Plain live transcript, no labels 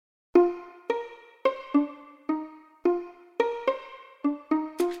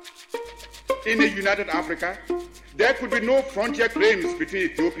in a united Africa, there could be no frontier claims between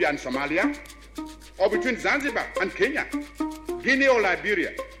Ethiopia and Somalia, or between Zanzibar and Kenya, Guinea or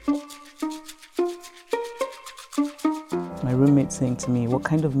Liberia. My roommate saying to me, what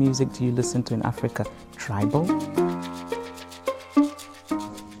kind of music do you listen to in Africa? Tribal?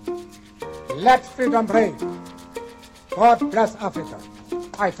 Let freedom reign. God bless Africa.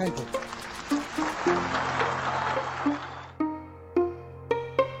 I thank you.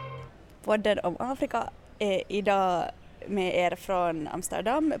 Podden om Afrika är idag med er från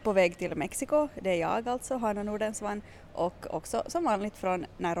Amsterdam på väg till Mexiko. Det är jag alltså, Hanna Nordensvan, och också som vanligt från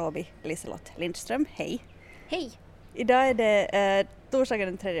Nairobi, Liselott Lindström. Hej! Hej! Idag är det torsdagen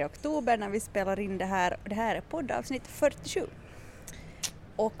den 3 oktober när vi spelar in det här. Och det här är poddavsnitt 47.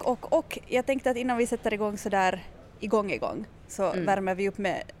 Och jag tänkte att innan vi sätter igång så där igång så värmer vi upp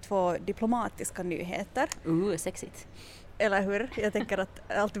med 2 diplomatiska nyheter. Sexigt. Eller hur? Jag tänker att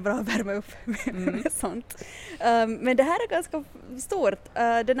det är alltid bra att värma upp med sånt. Men det här är ganska stort.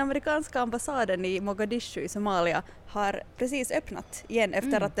 Den amerikanska ambassaden i Mogadishu i Somalia har precis öppnat igen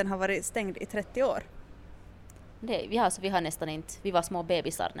efter att den har varit stängd i 30 år. Vi har nästan inte, vi var små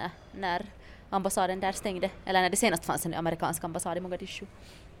bebisar när ambassaden där stängde, eller när det senast fanns en amerikansk ambassad i Mogadishu.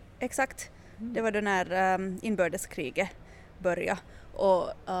 Exakt. Det var då när inbördeskriget började. Och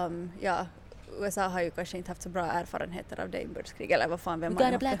USA har ju kanske inte haft så bra erfarenheter av det inbördeskriget, eller vad fan vem We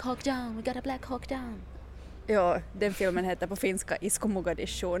got a Black Hawk down. Ja, den filmen heter på finska Isku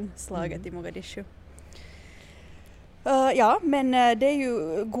Mogadishun, slaget i Mogadishu. Men det är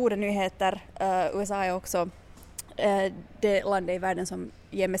ju goda nyheter. USA är också det landet i världen som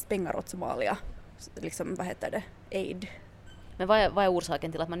ger mest pengar åt Somalia. Liksom, aid. Men vad är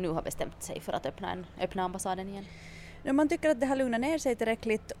orsaken till att man nu har bestämt sig för att öppna ambassaden igen? Man tycker att det har lugnat ner sig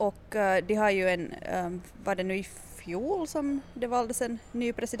tillräckligt, och de har ju var det nu i fjol som det valdes en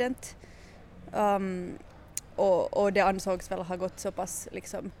ny president. Och det ansågs väl ha gått så pass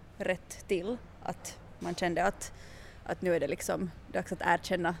liksom rätt till att man kände att nu är det liksom dags att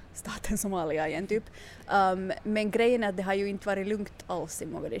erkänna staten Somalia igen typ. Men grejen är att det har ju inte varit lugnt alls i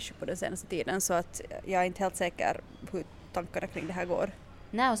Mogadishu på den senaste tiden, så att jag är inte helt säker hur tankarna kring det här går.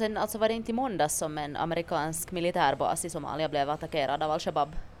 Nej, och sen alltså var det inte i måndags som en amerikansk militärbas i Somalia blev attackerad av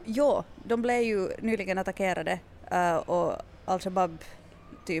Al-Shabaab? Jo, de blev ju nyligen attackerade och Al-Shabaab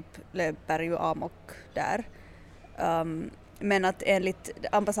typ löper ju amok där. Men att enligt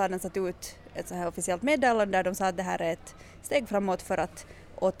ambassaden satt ut ett så här officiellt meddelande där de sa att det här är ett steg framåt för att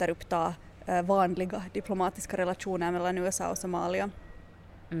återuppta vanliga diplomatiska relationer mellan USA och Somalia.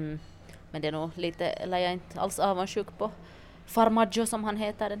 Men det är nog lite, eller jag är inte alls avundsjuk på Farmaggio som han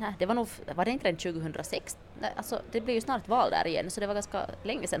heter den här. Var det inte redan 2006? Nej, alltså det blir ju snart val där igen, så det var ganska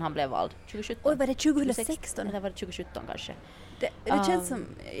länge sedan han blev vald. 2017. Oj, var det 2016? Eller var det 2017 kanske? Det känns som,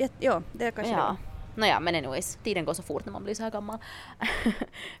 ja, det är kanske det. Nåja, men anyways, tiden går så fort när man blir så här gammal.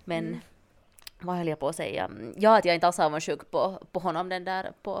 Men vad höll jag på att säga? Ja, att jag inte alls avundsjuk på honom, den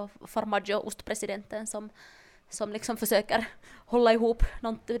där på Farmaggio, ostpresidenten som liksom försöker hålla ihop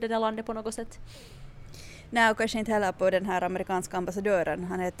det där landet på något sätt. Nej, och kanske inte heller på den här amerikanska ambassadören.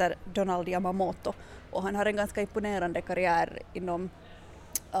 Han heter Donald Yamamoto och han har en ganska imponerande karriär inom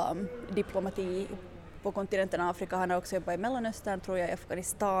diplomati på kontinenten Afrika. Han har också jobbat i Mellanöstern, tror jag, i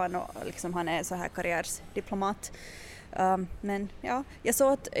Afghanistan, och liksom han är så här karriärsdiplomat. Men ja, jag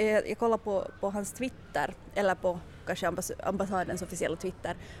såg att jag kollade på hans Twitter, eller på kanske ambassadens officiella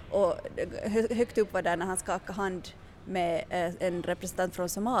Twitter, och högt upp var där när han skakade hand med en representant från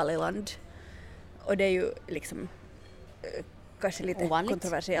Somaliland. Och det är ju liksom kanske lite ovanligt.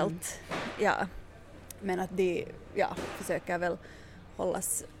 Kontroversiellt. Ja. Men att de försöker väl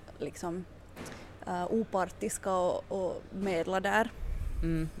hållas liksom opartiska och medla där.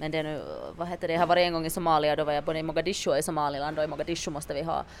 Men det är nu, jag har varit en gång i Somalia, då var jag både i Mogadishu och i Somaliland, och i Mogadishu måste vi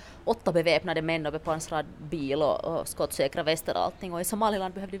ha 8 beväpnade män och bepansrad bil och skottsäkra väster och allting, och i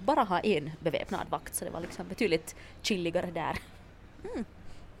Somaliland behövde vi bara ha en beväpnad vakt, så det var liksom betydligt chilligare där.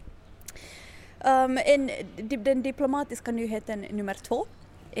 Den diplomatiska nyheten nummer 2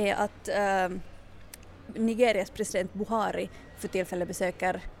 är att Nigerias president Buhari för tillfället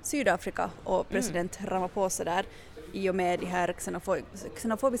besöker Sydafrika, och president Ramaphosa där, i och med de här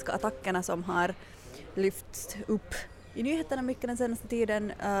xenofobiska attackerna som har lyfts upp i nyheterna mycket den senaste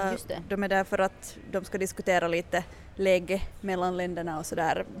tiden. De är där för att de ska diskutera lite läge mellan länderna och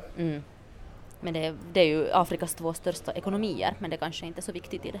sådär. Men det är ju Afrikas 2 största ekonomier, men det kanske inte är så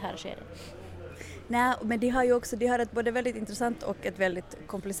viktigt i det här skedet. Nej, men de har ett både väldigt intressant och ett väldigt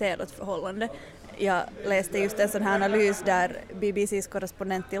komplicerat förhållande. Jag läste just en sån här analys där BBC:s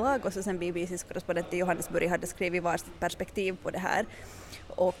korrespondent i Lagos och sen BBC:s korrespondent i Johannesburg hade skrivit varsitt perspektiv på det här.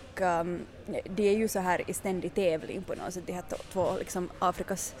 Och det är ju så här i ständig tävling på något sätt, de här två liksom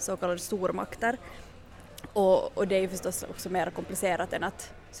Afrikas så kallade stormakter. Och det är ju förstås också mer komplicerat än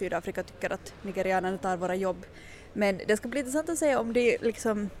att Sydafrika tycker att nigerianerna tar våra jobb. Men det ska bli intressant att se om de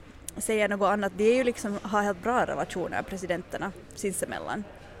liksom säger något annat. De är ju liksom, har helt bra relationer, presidenterna sinsemellan.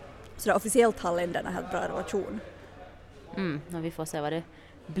 Så där, officiellt har länderna helt bra relation. Och vi får se vad det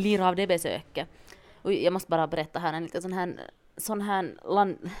blir av det besöket. Och jag måste bara berätta här en liten sån här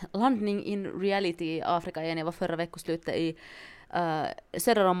landning in reality i Afrika igen. Jag var förra veckoslutet i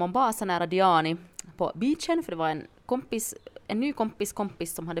söder om Mombasa nära Diani på beachen, för det var en ny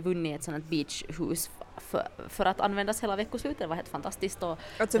kompis som hade vunnit ett sånt beachhus för att användas hela veckoslutet. Det var helt fantastiskt. Och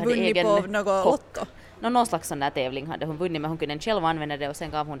alltså vunnit på något lotto? Någon slags sån där tävling hade hon vunnit, men hon kunde själv använda det och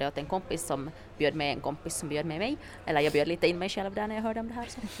sen gav hon det åt en kompis som bjöd med en kompis som bjöd med mig. Eller jag bjöd lite in mig själv där när jag hörde om det här.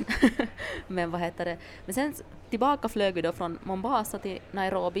 Så. Men vad heter det? Men sen tillbaka flög vi då från Mombasa till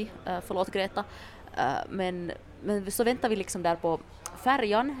Nairobi, förlåt Greta. Men så väntar vi liksom där på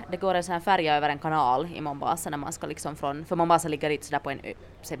färjan. Det går en sån här färja över en kanal i Mombasa när man ska liksom för Mombasa ligger lite sådär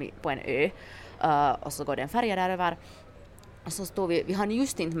på en ö. Och så går det en färja där över. Och så står vi hann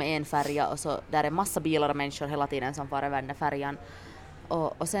just inte med en färja och så där är massa bilar och människor hela tiden som far över den där färjan.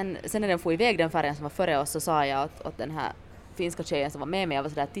 Och sen när den får iväg den färjan som var före oss, så sa jag åt den här finska tjejen som var med mig, jag var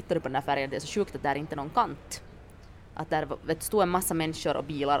sådär, tittar du på den här färjan, det är så sjukt att där är inte någon kant. Att där stod en massa människor och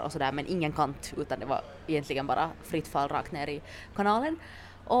bilar och sådär, men ingen kant, utan det var egentligen bara fritt fall rakt ner i kanalen.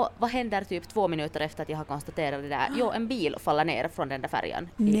 Och vad händer typ 2 minuter efter att jag har konstaterat det där? Jo, en bil faller ner från den där färjan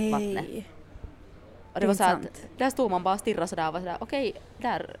i vattnet. Och det var så att där stod man bara stirra sådär och var sådär, okej,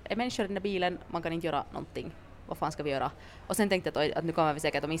 där är människor i den där bilen, man kan inte göra någonting. Vad fan ska vi göra? Och sen tänkte jag att nu kommer vi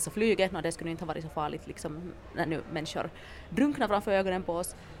säkert att missa flyget, och det skulle inte ha varit så farligt liksom, när nu människor drunknar framför ögonen på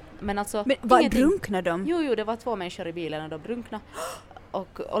oss. Men alltså... Men vad drunknade de? Jo, det var 2 människor i bilen och de drunknade.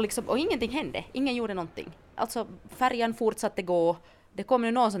 Och ingenting hände. Ingen gjorde någonting. Alltså färjan fortsatte gå. Det kom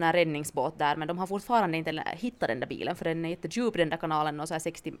ju någon sån här räddningsbåt där, men de har fortfarande inte hittat den där bilen, för den är jättedjup, den där kanalen, och så här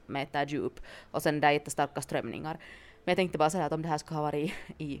 60 meter djup. Och sen där jättestarka strömningar. Men jag tänkte bara säga att om det här ska ha varit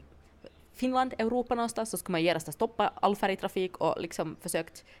i Finland, Europa någonstans, så ska man genast stoppa all färgtrafik och liksom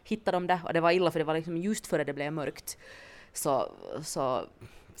försökt hitta dem där. Och det var illa, för det var liksom just före det blev mörkt. Så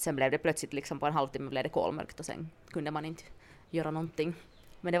sen blev det plötsligt liksom på en halvtimme blev det kolmörkt och sen kunde man inte göra någonting.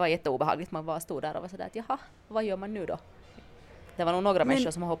 Men det var jätteobehagligt, man bara stod där och var sådär att jaha, vad gör man nu då? Det var nog några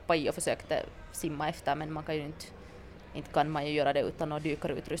människor som hoppade i och försökte simma efter, men man kan ju inte kan man ju göra det utan någon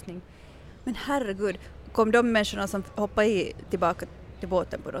dykarutrustning. Men herregud, kom de människorna som hoppade i tillbaka till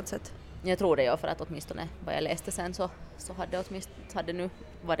båten på något sätt? Jag tror det, för att åtminstone vad jag läste sen så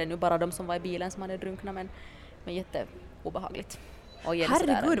var det nu bara de som var i bilen som hade drunknat, men jätteobehagligt. Och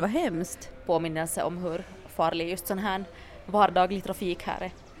herregud, vad hemskt. Påminnelse om hur farlig just sån här vardaglig trafik här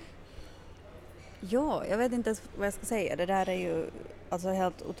är. Ja, jag vet inte ens vad jag ska säga. Det där är ju alltså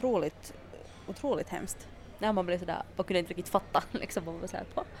helt otroligt hemskt. Ja, man blev sådär, man kunde inte riktigt fatta liksom, man var sådär,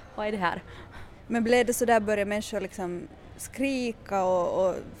 vad är det här? Men blev det sådär, började människor liksom skrika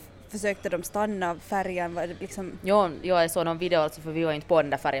och försökte de stanna färjan? Var det liksom... Ja, jag såg någon video, alltså, för vi var inte på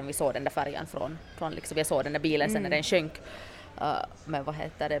den där färjan, vi såg den där färjan från liksom, jag såg den där bilen sen när den sjönk.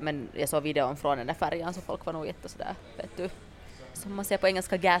 Men jag såg videon från den där färjan, så folk var nog sådär, vet du, som man ser på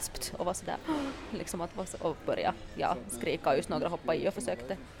engelska, gasped och var sådär liksom och börja skrika, just några hoppade i och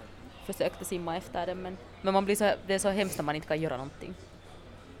försökte simma efter det, men man blir det är så hemskt när man inte kan göra någonting.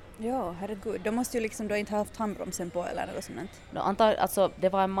 Ja, herregud. De måste ju liksom då inte ha haft handbromsen på eller något sånt. Alltså, det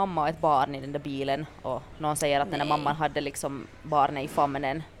var en mamma och ett barn i den där bilen, och någon säger att den där mamman hade liksom barnet i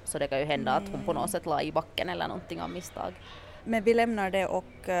famnen, så det kan ju hända att hon på något sätt la i backen eller någonting av misstag. Men vi lämnar det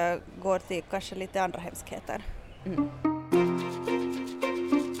och går till kanske lite andra hemskheter.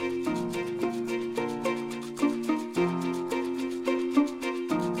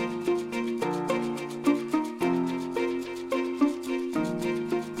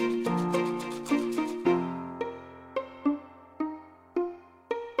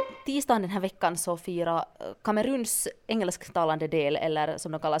 Tisdagen den här veckan så firar Kameruns engelsktalande del, eller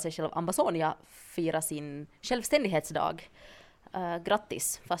som de kallar sig själv, Ambazonia, firar sin självständighetsdag.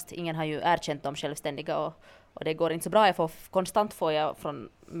 Grattis, fast ingen har ju erkänt dem självständiga, och det går inte så bra. Konstant får jag från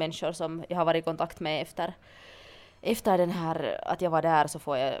människor som jag har varit i kontakt med efter den här, att jag var där, så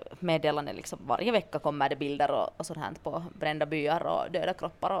får jag meddelanden liksom, varje vecka kommer det bilder och sånt här på brända byar och döda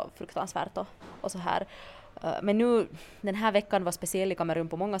kroppar och fruktansvärt och så här. Men nu, den här veckan var speciell i Kamerun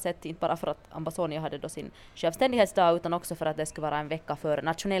på många sätt, inte bara för att Ambazonia hade då sin självständighetsdag, utan också för att det skulle vara en vecka för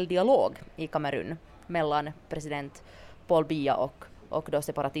nationell dialog i Kamerun mellan president Paul Biya och då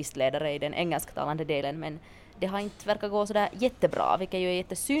separatistledare i den engelsktalande delen. Men det har inte verkat gå sådär jättebra, vilket ju är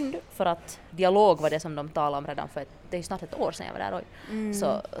jättesynd, för att dialog var det som de talade om redan för det är snart ett år sedan jag var där.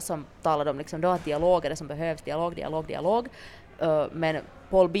 Så som talade om liksom då att dialog är det som behövs, dialog. Men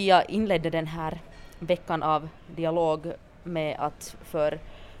Paul Biya inledde den här veckan av dialog med att för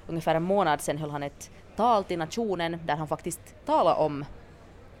ungefär en månad sedan höll han ett tal till nationen där han faktiskt talade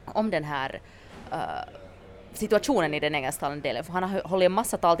om den här situationen i den engelsktalande delen. För han har hållit en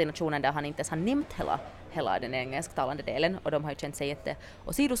massa tal till nationen där han inte ens har nämnt hela den engelsktalande delen, och de har ju känt sig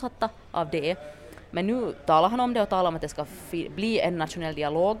åsidosatta av det. Men nu talar han om det och talar om att det ska bli en nationell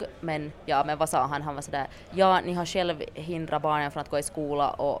dialog. Men vad sa han? Han var sådär, ni har själv hindrat barnen från att gå i skola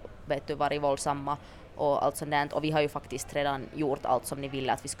och varit våldsamma och allt sånt där. Och vi har ju faktiskt redan gjort allt som ni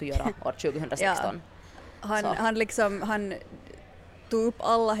ville att vi skulle göra år 2016. Han tog upp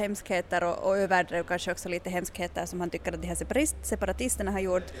alla hemskheter och överdrev kanske också lite hemskheter som han tycker att de här separatisterna har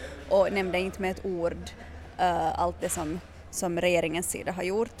gjort, och nämnde inte med ett ord allt det som regeringens sida har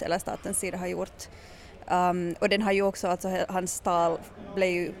gjort eller statens sida har gjort. Och den har ju också, alltså hans tal blev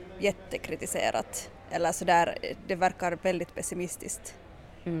ju jättekritiserat, eller sådär, det verkar väldigt pessimistiskt.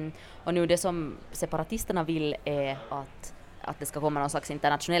 Och nu det som separatisterna vill är att det ska komma någon slags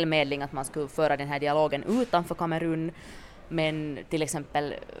internationell medling, att man skulle föra den här dialogen utanför Kamerun. Men till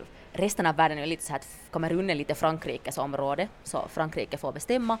exempel resten av världen är lite så här att Kamerun är lite Frankrikes område, så Frankrike får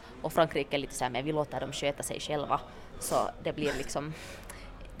bestämma, och Frankrike är lite så här, men vi låter dem sköta sig själva. Så det blir liksom,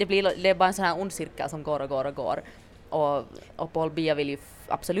 det är bara en sån här ond cirkel som går. Och Paul Biya vill ju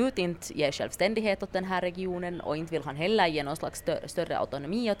absolut inte ge självständighet åt den här regionen, och inte vill han heller ge någon slags större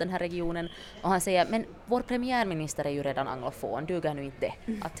autonomi åt den här regionen. Och han säger, men vår premiärminister är ju redan anglofon, duger nu inte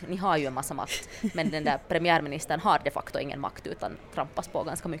att ni har ju en massa makt, men den där premiärministern har de facto ingen makt utan trampas på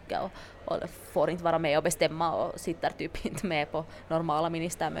ganska mycket och får inte vara med och bestämma och sitter typ inte med på normala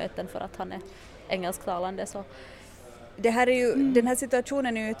ministermöten för att han är engelsktalande. Så. Det här är ju, den här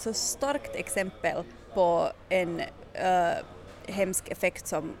situationen är ju ett så starkt exempel på en hemsk effekt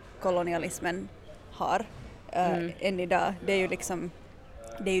som kolonialismen har än idag. Det är ju liksom,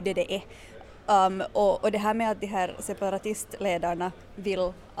 det är ju det är. Och det här med att de här separatistledarna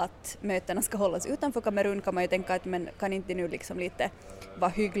vill att mötena ska hållas utanför Kamerun, kan man ju tänka att men kan inte nu liksom lite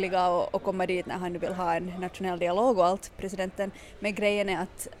vara hyggliga och komma dit när han nu vill ha en nationell dialog och allt, presidenten. Men grejen är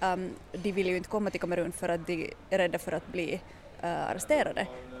att de vill ju inte komma till Kamerun för att de är rädda för att bli arresterade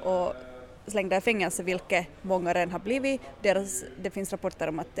och slängda i fängelse, vilket många redan har blivit. Det finns rapporter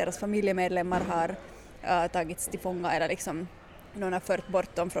om att deras familjemedlemmar har tagits till fånga, eller liksom någon har fört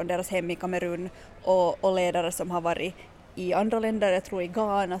bort dem från deras hem i Kamerun, och ledare som har varit i andra länder, jag tror i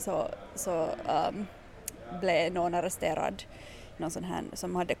Ghana så blev någon arresterad, någon sån här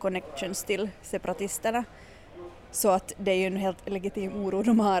som hade connections till separatisterna. Så att det är ju en helt legitim oro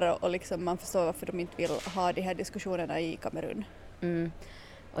de har, och liksom man förstår varför de inte vill ha de här diskussionerna i Kamerun.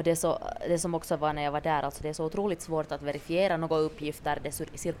 Och det som också var när jag var där, alltså det är så otroligt svårt att verifiera några uppgifter. Det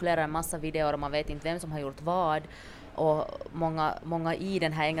cirkulerar en massa videor och man vet inte vem som har gjort vad. Och många i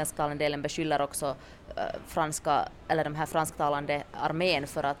den här engelsktalande delen beskyller också de här fransktalande armén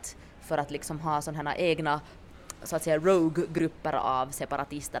för att liksom ha sådana här egna, så att säga, rogue-grupper av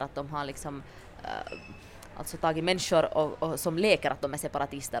separatister, att de har liksom alltså tagit människor och som leker att de är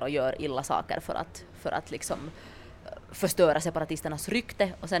separatister och gör illa saker för att liksom förstöra separatisternas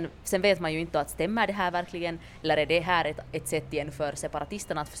rykte, och sen vet man ju inte att stämmer det här verkligen, eller är det här ett sätt igen för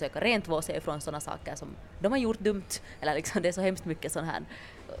separatisterna att försöka rentvå sig från sådana saker som de har gjort dumt, eller liksom det är så hemskt mycket sån här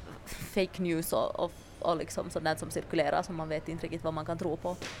fake news och liksom sånt där som cirkulerar som man vet inte riktigt vad man kan tro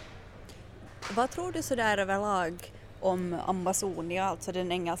på. Vad tror du så där överlag om Ambazonia, alltså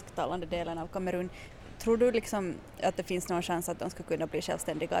den engelsktalande delen av Kamerun? Tror du liksom att det finns någon chans att de ska kunna bli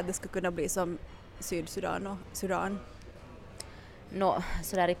självständiga, att det ska kunna bli som Sydsudan och Sudan?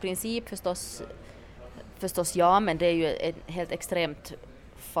 Så där i princip förstås ja, men det är ju en helt extremt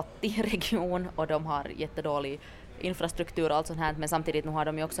fattig region och de har jättedålig infrastruktur och allt sånt här, men samtidigt nu har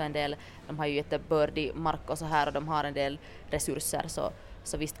de ju också de har ju jättebördig mark och så här, och de har en del resurser,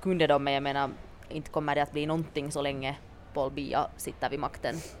 så visst kunde de, men jag menar inte kommer det att bli någonting så länge Paul Biya sitter vid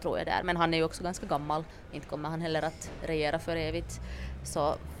makten, tror jag där. Men han är ju också ganska gammal, inte kommer han heller att regera för evigt,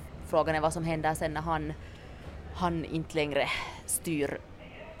 så frågan är vad som händer sen när han inte längre styr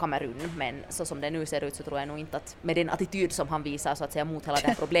Kamerun, men så som det nu ser ut så tror jag nog inte att med den attityd som han visar så att säga mot hela det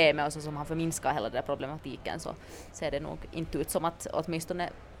här problemet och så som han förminskar hela den här problematiken, så ser det nog inte ut som att åtminstone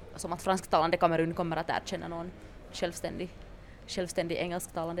som att fransktalande Kamerun kommer att erkänna någon självständig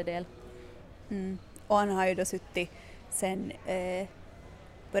engelsktalande del. Och han har ju då suttit sen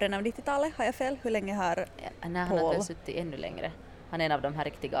början av 90-talet, har jag fel? Hur länge har Nej, han har väl suttit ännu längre. Han är en av de här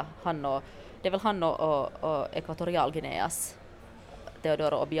riktiga, det är väl han och Ekvatorialguineas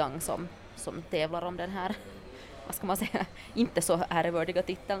Teodoro Obiang som tävlar om den här, vad ska man säga, inte så ärevördiga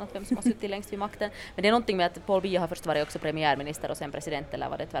titeln att vem som har suttit längst vid makten. Men det är någonting med att Paul Biya har först varit också premiärminister och sen president, eller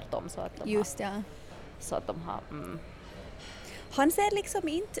var det tvärtom? Så att de har Han ser liksom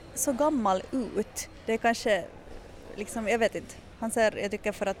inte så gammal ut. Det är kanske, liksom, jag vet inte. Jag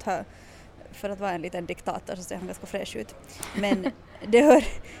tycker för att vara en liten diktator så ser han ganska fräsch ut. Men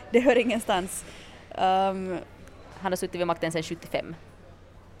det hör ingenstans. Han har suttit vid makten sedan 75.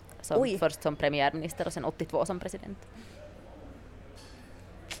 Först som premiärminister och sen 82 som president.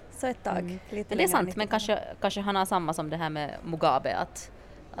 Så ett tag. Men det är sant, men kanske han har samma som det här med Mugabe, att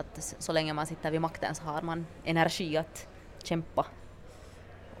så länge man sitter vid makten så har man energi att kämpa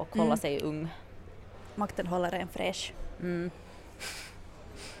och hålla sig ung. Makten håller en fräsch.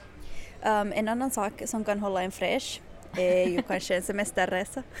 En annan sak som kan hålla en fräsch är ju kanske en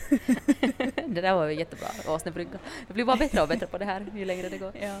semesterresa. Det där var ju jättebra, Åsnebrygga. Det blir bara bättre och bättre på det här ju längre det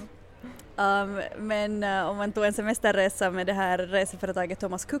går. Ja. Men om man tog en semesterresa med det här reseföretaget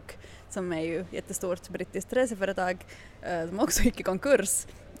Thomas Cook, som är ju ett jättestort brittiskt reseföretag som också gick i konkurs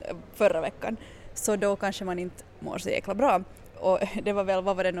förra veckan, så då kanske man inte mår så jäkla bra. Och det var väl,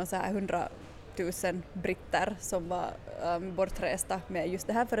 vad var det nu, så här 100 000 britter som var bortresta med just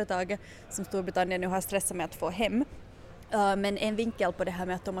det här företaget som Storbritannien nu har stressat med att få hem. Men en vinkel på det här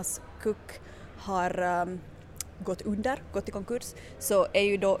med att Thomas Cook har gått i konkurs, så är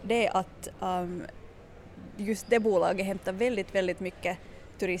ju då det att just det bolaget hämtar väldigt, väldigt mycket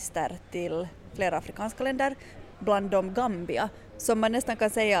turister till flera afrikanska länder, bland dem Gambia, som man nästan kan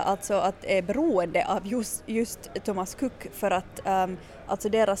säga alltså att är beroende av just Thomas Cook, för att alltså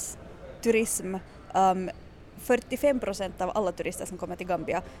deras turism, 45% av alla turister som kommer till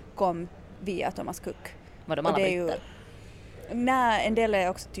Gambia kom via Thomas Cook. Var de alla britter? Nej, en del är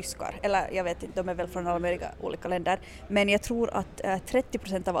också tyskar, eller jag vet inte, de är väl från alla möjliga olika länder, men jag tror att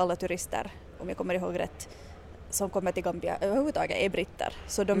 30% av alla turister, om jag kommer ihåg rätt, som kommer till Gambia överhuvudtaget är britter,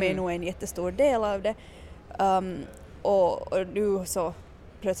 så de är nog en jättestor del av det. Och nu så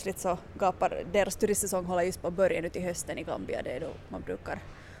plötsligt så gapar deras turistsäsong håller just på början ut i hösten i Gambia, det är då man brukar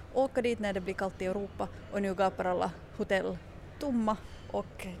åka dit när det blir kallt i Europa, och nu gapar alla hotell tomma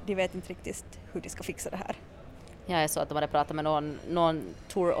och de vet inte riktigt hur de ska fixa det här. Jag så att de hade pratat med någon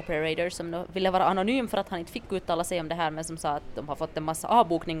tour operator som då ville vara anonym för att han inte fick uttala sig om det här, men som sa att de har fått en massa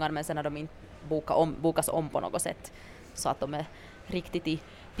avbokningar, men sen har de inte bokas om på något sätt, så att de är riktigt i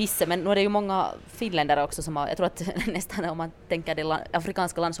pisse. Men nu är det ju många finländare också som har, jag tror att nästan om man tänker det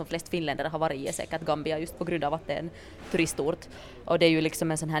afrikanska land som flest finländare har varit i, säkert Gambia, just på grund av att det är en turistort. Och det är ju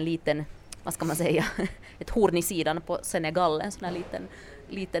liksom en sån här liten, vad ska man säga, ett horn i sidan på Senegal, en sån här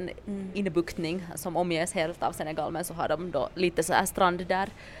liten inbuktning som omges helt av Senegal, men så har de då lite så här strand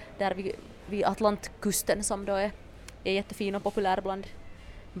där vid Atlantkusten som då är jättefin och populär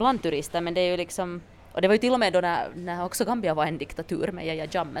bland turister. Men det är ju liksom, och det var ju till och med då när också Gambia var en diktatur med Yahya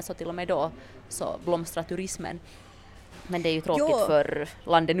Jammeh, så till och med då så blomstrar turismen. Men det är ju tråkigt för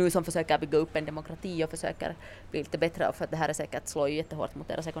landet nu som försöker bygga upp en demokrati och försöker bli lite bättre, för att det här är säkert slår ju jättehårt mot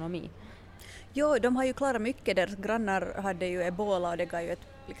deras ekonomi. Jo, de har ju klarat mycket. Deras grannar hade ju ebola och det gav ju ett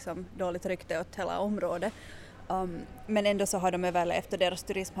liksom dåligt rykte åt hela området. Men ändå så har de överlevt, och deras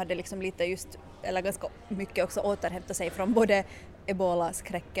turism hade liksom lite just, eller ganska mycket också återhämtat sig från både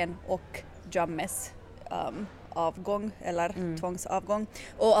ebola-skräcken och Jammehs avgång eller tvångsavgång.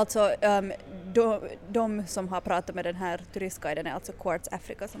 Och alltså de som har pratat med den här turistguiden är alltså Quartz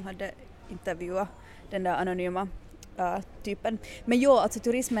Africa som hade intervjuat den där anonyma typen. Men jo, alltså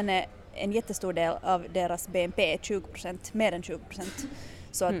turismen är en jättestor del av deras BNP, 20%, mer än 20%.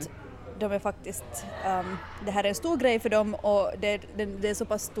 Så att de är faktiskt, det här är en stor grej för dem, och det är så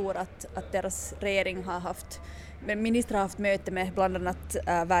pass stor att deras regering har haft, ministrar har haft möte med bland annat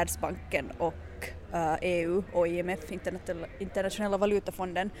Världsbanken och EU och IMF, Internationella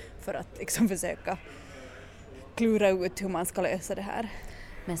valutafonden, för att liksom försöka klura ut hur man ska lösa det här.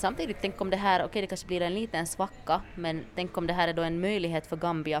 Men samtidigt, tänk om det här, okej, det kanske blir en liten svacka, men tänk om det här är då en möjlighet för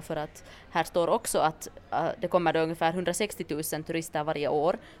Gambia, för att här står också att det kommer då ungefär 160 000 turister varje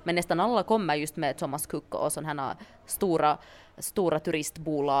år, men nästan alla kommer just med Thomas Cook och sådana här stora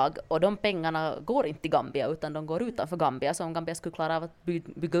turistbolag, och de pengarna går inte till Gambia utan de går utanför Gambia, så om Gambia skulle klara av att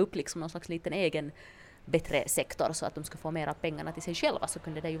bygga upp liksom någon slags liten egen bättre sektor så att de skulle få mera pengarna till sig själva, så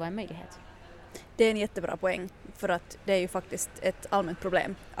kunde det ju vara en möjlighet. det är en jättebra poäng, för att det är ju faktiskt ett allmänt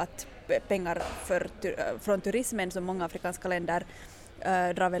problem att pengar från turismen som många afrikanska länder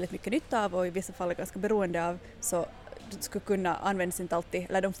drar väldigt mycket nytta av och i vissa fall är ganska beroende av, så skulle kunna användas inte alltid,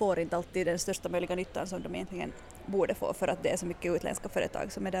 eller de får inte alltid den största möjliga nyttan som de egentligen borde få, för att det är så mycket utländska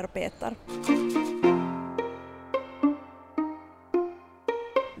företag som är där och petar.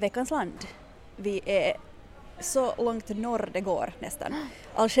 Veckans land. Vi är så långt norr det går nästan.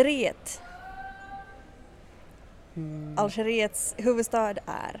 Algeriet. Algeriets huvudstad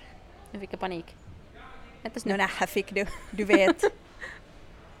är... Nu fick jag panik. Nej, här fick du. Du vet.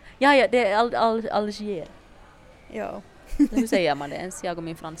 Ja, det är Alger. Ja. Hur säger man det ens? Jag och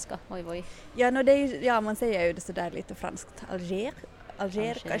min franska. Oj. Ja, det är ju, man säger ju det sådär lite franskt. Alger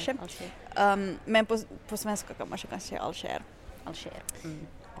kanske. Alger. Men på svenska kan man kanske Alger. Alger.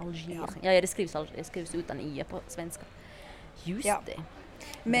 Ja, det skrivs utan i på svenska. Just det.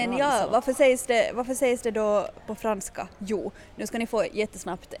 Men ja, varför sägs det då på franska? Jo, nu ska ni få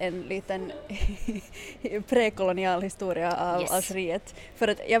jättesnabbt en liten prekolonial historia av Algeriet. För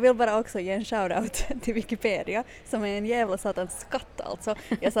att jag vill bara också ge en shoutout till Wikipedia, som är en jävla satans skatt alltså.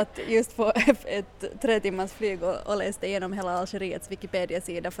 Jag satt just på ett 3 timmars flyg och läste igenom hela Algeriets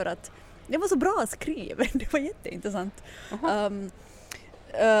Wikipedia-sida för att det var så bra skrivet. Det var jätteintressant.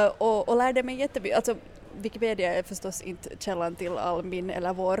 Och lärde mig jättemycket. Alltså, Wikipedia är förstås inte källan till all min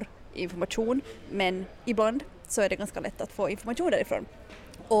eller vår information, men ibland så är det ganska lätt att få information därifrån.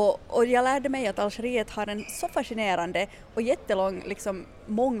 Och jag lärde mig att Algeriet har en så fascinerande och jättelång, liksom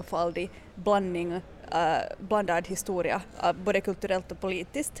mångfaldig blandad historia, både kulturellt och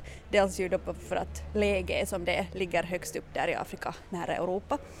politiskt. Dels ju då för att läget som det ligger högst upp där i Afrika, nära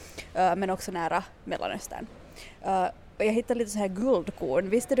Europa, men också nära Mellanöstern. Och jag hittade lite så här guldkorn.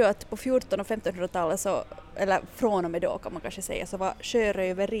 Visste du att på 1400- och 1500-talet, så, eller från och med då kan man kanske säga, så var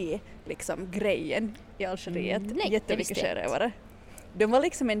sjöröveri liksom grejen i Algeriet. Jättemycket sjörövare. De var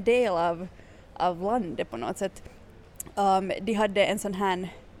liksom en del av landet på något sätt. De hade en sån här,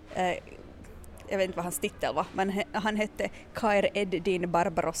 jag vet inte vad hans titel var, men han hette Khair ed-Din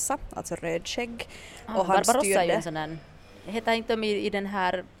Barbarossa, alltså rödskägg. Och han Barbarossa styrde... är ju en sån där, heter inte i den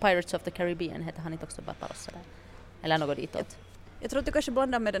här Pirates of the Caribbean, heter han inte också Barbarossa där? Eller något ditåt. Jag tror att du kanske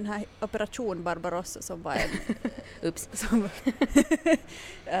blandar med den här Operation Barbarossa som var en... Ups. Som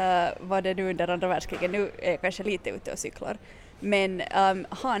var det nu under andra världskriget. Nu är jag kanske lite ute och cyklar. Men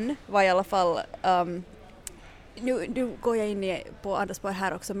han var i alla fall... Nu går jag in på andra spår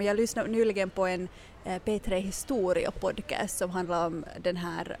här också, men jag lyssnade nyligen på en P3 Historia-podcast som handlar om den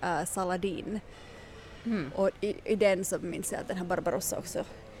här Saladin. Och i den så minns jag att den här Barbarossa också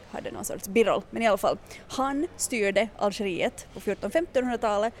hade någon sorts biroll. Men i alla fall, han styrde Algeriet på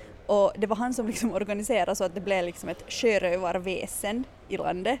 1400-1500-talet och det var han som liksom organiserade så att det blev liksom ett sjörövarväsen i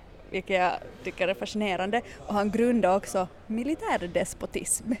landet, vilket jag tycker är fascinerande. Och han grundade också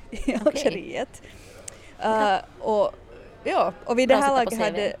militärdespotism i Algeriet. Och vid det här laget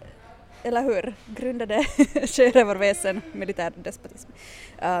hade, eller hur, grundade sjörövarväsen, militärdespotism.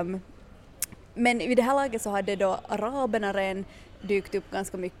 Men vid det här laget så hade då araberna redan dykt upp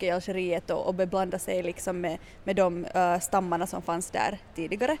ganska mycket i Algeriet och beblandat sig liksom med de stammarna som fanns där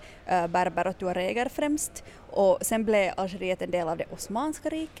tidigare, berber och tuareger främst. Och sen blev Algeriet en del av det Osmanska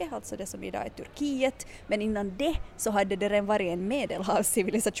riket, alltså det som idag är Turkiet. Men innan det så hade det redan varit en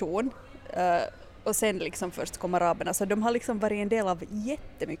medelhavscivilisation. Och sen liksom först kom araberna, så de har liksom varit en del av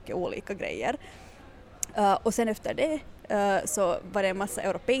jättemycket olika grejer. Och sen efter det så var det en massa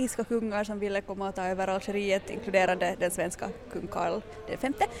europeiska kungar som ville komma och ta över Algeriet, inkluderande den svenska kung Karl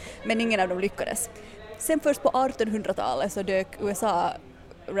V, men ingen av dem lyckades. Sen först på 1800-talet så dök USA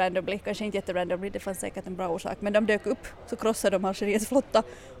randomly, kanske inte jätterandomly, det fanns säkert en bra orsak, men de dök upp, så krossade de Algeriets flotta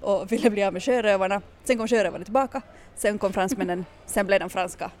och ville bli av med sjörövarna. Sen kom sjörövarna tillbaka, sen kom fransmännen, sen blev de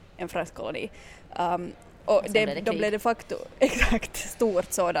franska en fransk koloni. Och de blev de facto exakt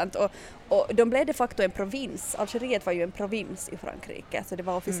stort sådant och de blev de facto en provins. Algeriet var ju en provins i Frankrike, så det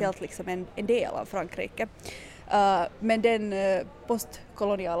var officiellt liksom en del av Frankrike. Men den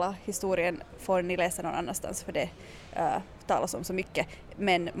postkoloniala historien får ni läsa någon annanstans, för det talas om så mycket.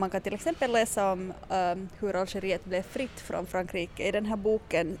 Men man kan till exempel läsa om hur Algeriet blev fritt från Frankrike i den här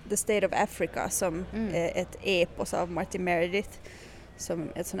boken The State of Africa, som är ett epos av Martin Meredith, som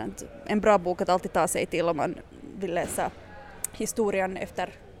en bra bok att alltid ta sig till om man vill läsa historien efter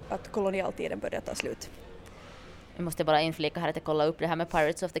att kolonialtiden började ta slut. Jag måste bara inflika här att jag kollar upp det här med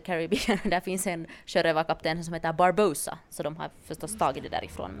Pirates of the Caribbean. Där finns en sjörövarkapten som heter Barbosa, så de har förstås tagit det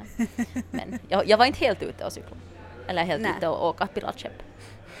därifrån. Men jag var inte helt ute och cykla. Eller helt ute och åka piratskepp.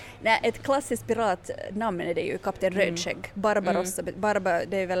 Nej, ett klassiskt piratnamn är det ju Kapten Rödskägg. Barbarossa, Barba,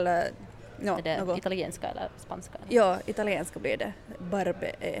 det är väl Är det italienska eller spanska? Ja, italienska blir det.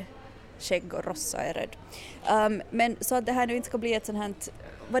 Barbe är skägg och rossa är röd. Men så att det här nu inte ska bli ett sånt här...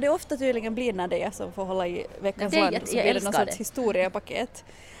 Vad det ofta tydligen blir när det är som får hålla i veckans land, så blir det någon sorts historiepaket.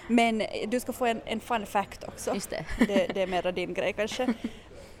 Men du ska få en fun fact också. Just det. Det är mera din grej kanske.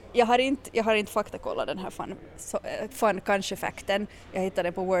 Jag har inte faktakollat den här fun kanske fakten. Jag hittade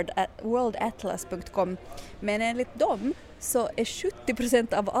den på worldatlas.com. Men enligt dem så är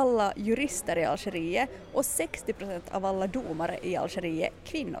 70% av alla jurister i Algeriet och 60% av alla domare i Algeriet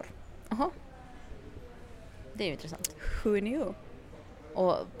kvinnor. Aha. Det är ju intressant. Who knew?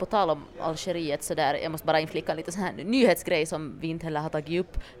 Och på tal om Algeriet så där, jag måste bara inflicka lite så här nyhetsgrej som vi inte heller har tagit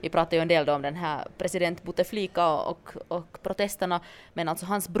upp. Vi pratade ju en del om den här president Bouteflika och protesterna, men alltså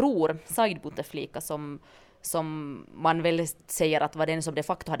hans bror Said Bouteflika som man väl säger att var den som de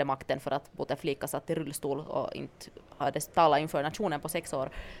facto hade makten för att Bouteflika satt i rullstol och inte hade talat inför nationen på 6 år,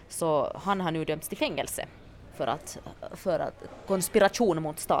 så han har nu dömts till fängelse för att konspiration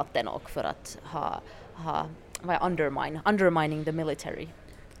mot staten och för att ha undermining the military.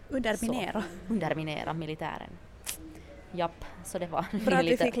 Underminera militären. Japp, så det var bra att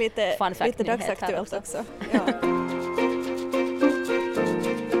vi fick lite dagsaktuellt också. Ja.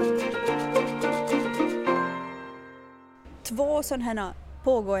 Två sådana här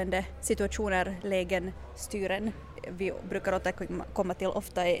pågående situationer, lägen, styren vi brukar återkomma till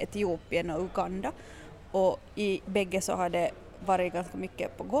ofta i Etiopien och Uganda. Och i bägge så har det varit ganska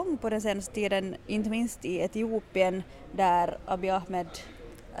mycket på gång på den senaste tiden, inte minst i Etiopien där Abiy Ahmed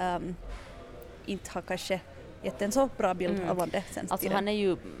inte har kanske gett en så bra bild av vad det senaste alltså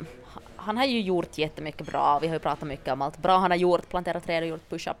tiden. Han har ju gjort jättemycket bra, vi har ju pratat mycket om allt bra han har gjort, planterat träd och gjort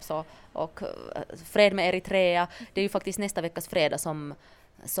push-ups och fred med Eritrea. Det är ju faktiskt nästa veckas fredag som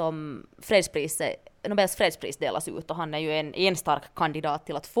Nobels fredspris delas ut och han är ju en stark kandidat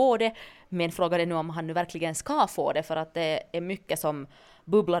till att få det, men frågan är nu om han nu verkligen ska få det, för att det är mycket som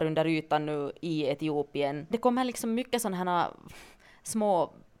bubblar under ytan nu i Etiopien. Det kommer liksom mycket sådana här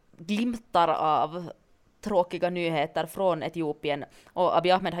små glimtar av tråkiga nyheter från Etiopien, och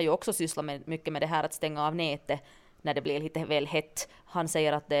Abiy Ahmed har ju också sysslat mycket med det här att stänga av nätet när det blir lite väl hett. Han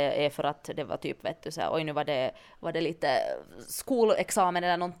säger att det är för att det var typ, vet du, så här, oj nu var det lite skolexamen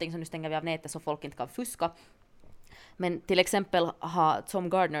eller någonting, så nu stänger vi av nätet så folk inte kan fuska. Men till exempel har Tom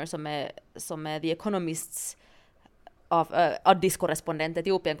Gardner som är The Economists Addis-korrespondent,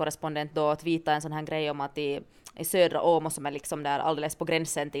 Etiopien-korrespondent, då tweetade en sån här grej om att i södra Omo, som är liksom där alldeles på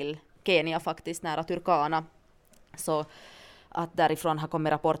gränsen till Kenya faktiskt, nära Turkana, så att därifrån har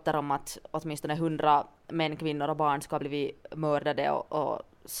kommit rapporter om att åtminstone 100 män, kvinnor och barn ska ha blivit mördade och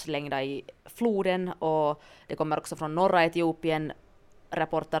slängda i floden, och det kommer också från norra Etiopien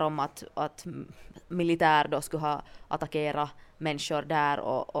rapporter om att militär då skulle ha attackerat människor där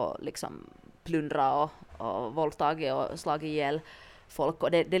och liksom plundra och våldtagit och slagit ihjäl folk,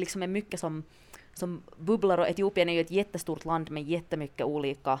 och det liksom är mycket som bubblar, och Etiopien är ju ett jättestort land med jättemycket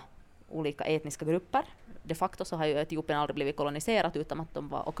olika etniska grupper. De facto så har ju Etiopien aldrig blivit koloniserat utan att de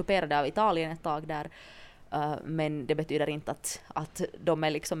var ockuperade av Italien ett tag där. Men det betyder inte att de är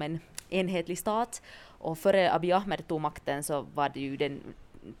liksom en enhetlig stat. Och före Abiy Ahmed tog makten så var det ju den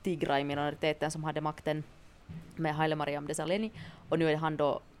Tigray-minoriteten som hade makten med Haile Mariam Desalegn. Och nu är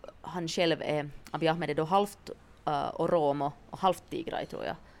han själv är, Abiy Ahmed är då halvt Oromo och halvt Tigray, tror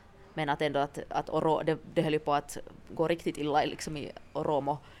jag. Men att ändå det höll ju på att gå riktigt illa liksom i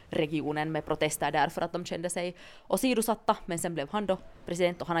Oromo-regionen med protester där för att de kände sig åsidosatta. Men sen blev han då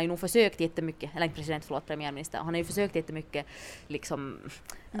president, och han har ju nog försökt jättemycket, eller inte president, förlåt, premiärminister. Han har ju försökt jättemycket liksom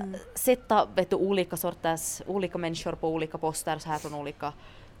sätta olika människor på olika poster så här från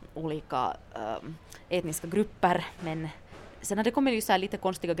olika etniska grupper. Men sen har det kommit ju så här lite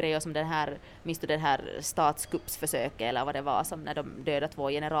konstiga grejer som den här statskuppsförsöket eller vad det var, som när de dödade 2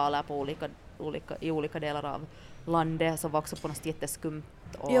 generaler på olika delar av landet, som var också på något jätteskumt.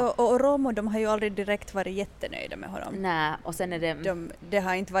 Ja, och Oromo, de har ju aldrig direkt varit jättenöjda med honom. Nej, och sen är det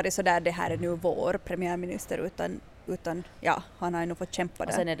har inte varit så där, det här är nu vår premiärminister, utan ja, han har ju nog fått kämpa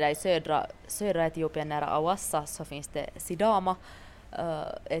där. Och sen är det i södra Etiopien nära Awassa så finns det Sidama,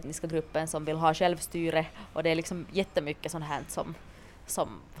 etniska gruppen som vill ha självstyre, och det är liksom jättemycket sånt här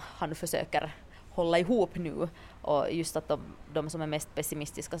som han försöker hålla ihop nu, och just att de som är mest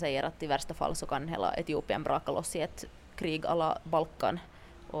pessimistiska säger att i värsta fall så kan hela Etiopien braka loss i ett krig alla Balkan,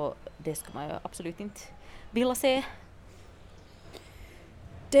 och det ska man ju absolut inte vilja se.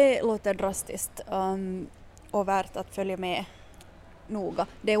 Det låter drastiskt och värt att följa med noga.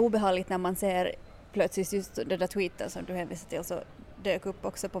 Det är obehagligt när man ser plötsligt just den där tweeten som du hänvisade till, så dök upp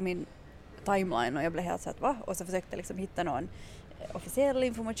också på min timeline och jag blev helt så att va? Och så försökte liksom hitta någon officiell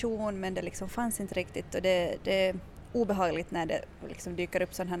information, men det liksom fanns inte riktigt, och det är obehagligt när det liksom dyker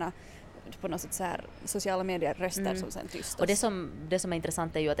upp sådana här på något sätt så här sociala medier-röster som sen tystas. Och det som är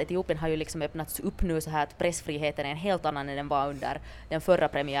intressant är ju att Etiopien har ju liksom öppnats upp nu så här att pressfriheten är en helt annan än den var under den förra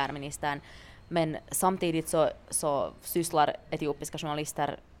premiärministern. Men samtidigt så sysslar etiopiska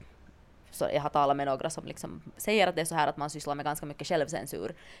journalister, så jag har talat med några som liksom säger att det är så här att man sysslar med ganska mycket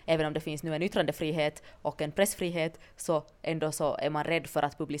självcensur. Även om det finns nu en yttrandefrihet och en pressfrihet, så ändå så är man rädd för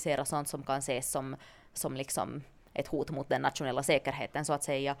att publicera sånt som kan ses som liksom ett hot mot den nationella säkerheten så att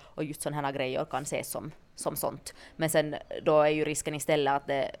säga, och just sådana här grejer kan ses som sånt. Men sen då är ju risken istället att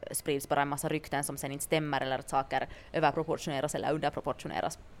det sprids bara en massa rykten som sen inte stämmer, eller att saker överproportioneras eller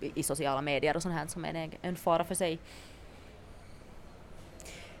underproportioneras i sociala medier och sånt här som är en fara för sig.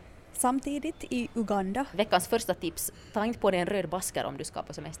 Samtidigt i Uganda. Veckans första tips, ta inte på dig en röd basker om du ska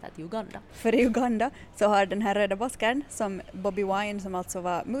på semester till Uganda. För i Uganda så har den här röda baskern som Bobby Wine, som alltså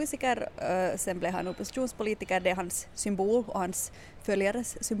var musiker, sen blev han oppositionspolitiker, det är hans symbol och hans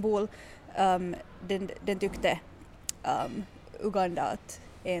följares symbol. Den tyckte Uganda att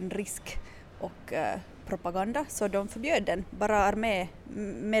är en risk och propaganda, så de förbjöd den. Bara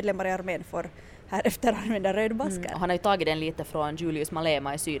medlemmar i armén får härefter använda röd basker. Och han har ju tagit den lite från Julius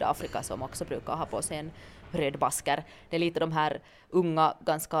Malema i Sydafrika, som också brukar ha på sig en röd basker. Det är lite de här unga,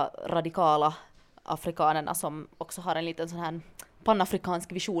 ganska radikala afrikanerna som också har en liten sån här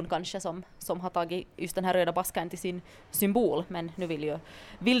panafrikansk vision kanske, som har tagit just den här röda baskern till sin symbol. Men nu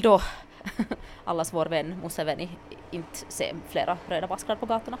vill då allas vår vän Museveni inte se flera röda baskrar på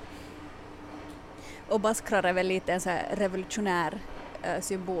gatorna. Och baskrar är väl lite en så här revolutionär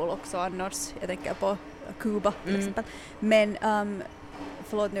symbol också annars. Jag tänker på Kuba till exempel. Men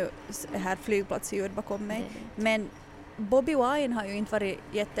förlåt nu, här flygplatsljud bakom mig. Men Bobby Wine har ju inte varit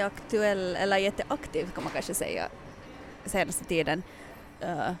jätteaktuell eller jätteaktiv, kan man kanske säga, senaste tiden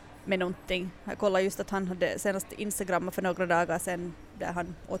med någonting. Jag kollade just att han hade senast Instagram för några dagar sedan där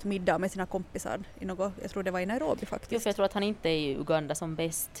han åt middag med sina kompisar i något, jag tror det var i Nairobi faktiskt. Jo, för jag tror att han inte är i Uganda som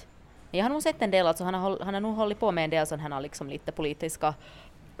bäst. Jag har nog sett en del, alltså han har nog hållit på med en del sådana här liksom lite politiska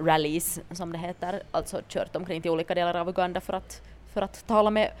rallies som det heter, alltså kört omkring till olika delar av Uganda för att tala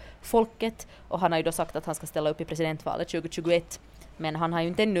med folket, och han har ju då sagt att han ska ställa upp i presidentvalet 2021, men han har ju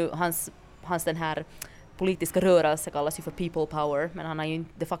inte ännu, hans den här politiska rörelse kallas ju för People Power, men han har ju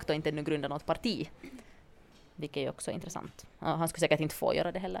de facto inte ännu grundat något parti, vilket är ju också intressant. Han skulle säkert inte få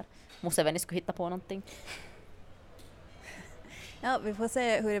göra det heller. Museveni skulle hitta på någonting. Ja, vi får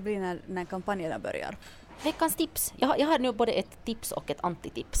se hur det blir när kampanjerna börjar. Veckans tips. Jag har nu både ett tips och ett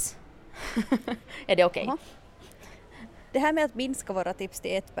antitips. Är det okej? Det här med att minska våra tips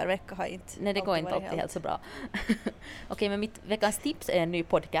till ett per vecka har inte... Nej, det går inte alltid helt så bra. Okej, men mitt veckans tips är en ny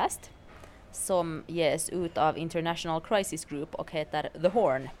podcast som ges ut av International Crisis Group och heter The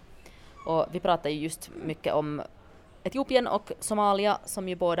Horn. Och vi pratar ju just mycket om Etiopien och Somalia, som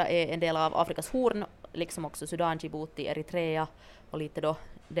ju båda är en del av Afrikas horn, liksom också Sudan, Djibouti, Eritrea och lite då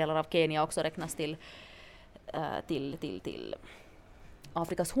delar av Kenya också räknas till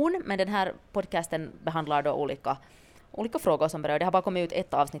Afrikas horn. Men den här podcasten behandlar då olika frågor som berör. Det har bara kommit ut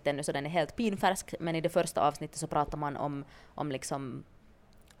ett avsnitt ännu, så den är helt pinfärsk, men i det första avsnittet så pratar man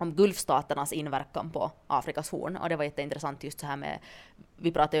om Gulfstaternas inverkan på Afrikas horn, och det var jätteintressant just så här med,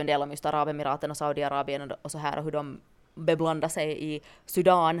 vi pratar ju en del om just Arabemiraten och Saudiarabien och så här, och hur de beblandar sig i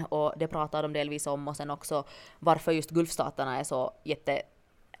Sudan, och det pratar de delvis om, och sen också varför just Gulfstaterna är så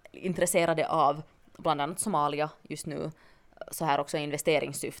jätteintresserade av bland annat Somalia just nu, så här också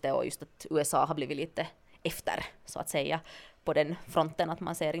investeringssyfte, och just att USA har blivit lite efter så att säga på den fronten, att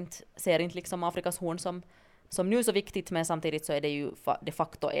man ser inte liksom Afrikas horn som nu så viktigt, men samtidigt så är det ju de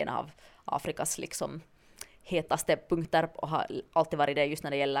facto en av Afrikas liksom hetaste punkter, och har alltid varit det just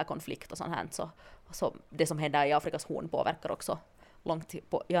när det gäller konflikt och sånt här. Så det som händer i Afrikas horn påverkar också långt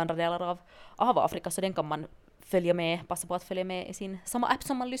i andra delar av Afrika, så den kan man passa på att följa med i samma app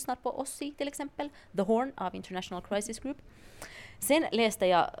som man lyssnar på oss i, till exempel The Horn av International Crisis Group. Sen läste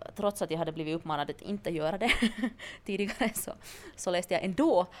jag, trots att jag hade blivit uppmanad att inte göra det tidigare, så läste jag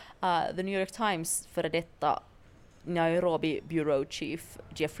ändå The New York Times före detta Nairobi Bureau Chief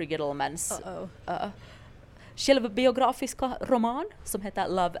Jeffrey Gettlemans självbiografiska roman som heter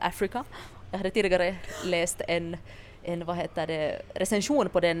Love Africa. Jag hade tidigare läst en recension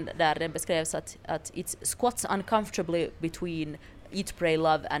på den där den beskrevs att it squats uncomfortably between Eat, Pray,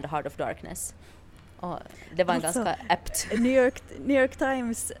 Love and Heart of Darkness. Och det var en ganska apt. New York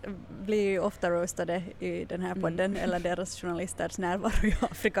Times blir ju ofta roastade i den här podden, eller deras journalisters närvaro i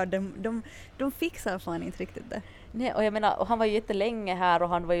Afrika. De fixar fan inte riktigt det. Nej, och jag menar, och han var ju jättelänge här, och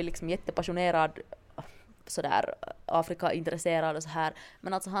han var ju liksom jättepassionerad sådär Afrika-intresserad och så här.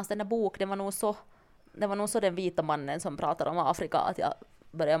 Men alltså hans den där bok, det var nog så den vita mannen som pratar om Afrika att jag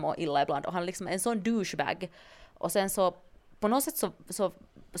börjar må illa ibland. Och han liksom är en sån douchebag. Och sen så på något sätt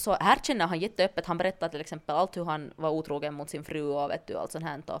så erkänner han jätteöppet. Han berättar till exempel allt hur han var otrogen mot sin fru och vet du, allt sånt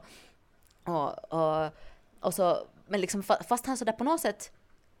här. Och så, men liksom fast han så där på något sätt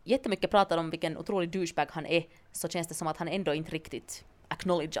jättemycket pratar om vilken otrolig douchebag han är, så känns det som att han ändå inte riktigt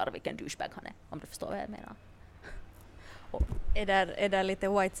acknowledgar vilken douchebag han är, om du förstår vad jag menar. Är där lite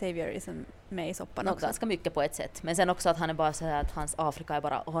white saviorism med i soppan också? Ganska mycket på ett sätt. Men sen också att han är bara så här att hans Afrika är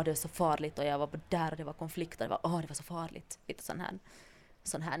bara det är så farligt och jag var där och det var konflikter. Det var så farligt. Lite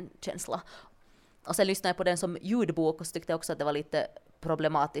sån här känsla. Och sen lyssnade jag på den som ljudbok och så tyckte jag också att det var lite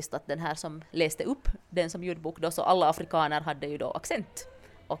problematiskt att den här som läste upp den som ljudbok då, så alla afrikaner hade ju då accent.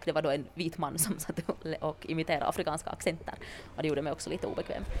 Och det var då en vit man som satt och imiterade afrikanska accenter. Och det gjorde mig också lite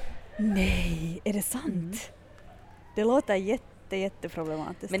obekväm. Nej, är det sant? Det låter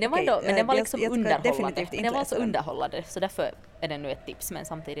jätteproblematiskt. Men det var, men den var liksom underhållande. Men den var alltså underhållande, så därför är den nu ett tips. Men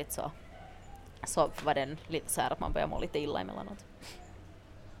samtidigt så var den lite så här att man börjar må lite illa emellanåt.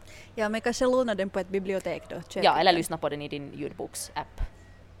 Ja, men kanske låna den på ett bibliotek då. Ja, eller lyssna på den i din ljudboksapp.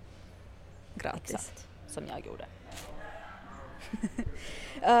 Gratis. Exakt, som jag gjorde.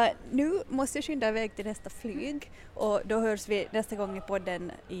 Nu måste jag skynda iväg till nästa flyg. Och då hörs vi nästa gång i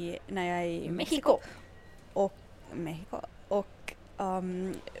podden när jag är i Mexiko. Och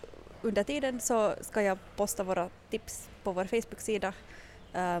under tiden så ska jag posta våra tips på vår Facebook-sida.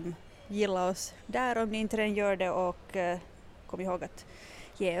 Gilla oss där om ni inte redan gör det, och kom ihåg att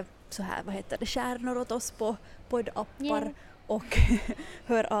ge så här, stjärnor åt oss på poddappar, och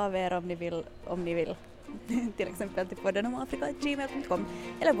hör av er om ni vill till exempel till podden om Afrika@gmail.com,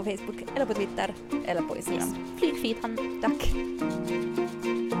 eller på Facebook, eller på Twitter, eller på Instagram. Flygfit han. Tack.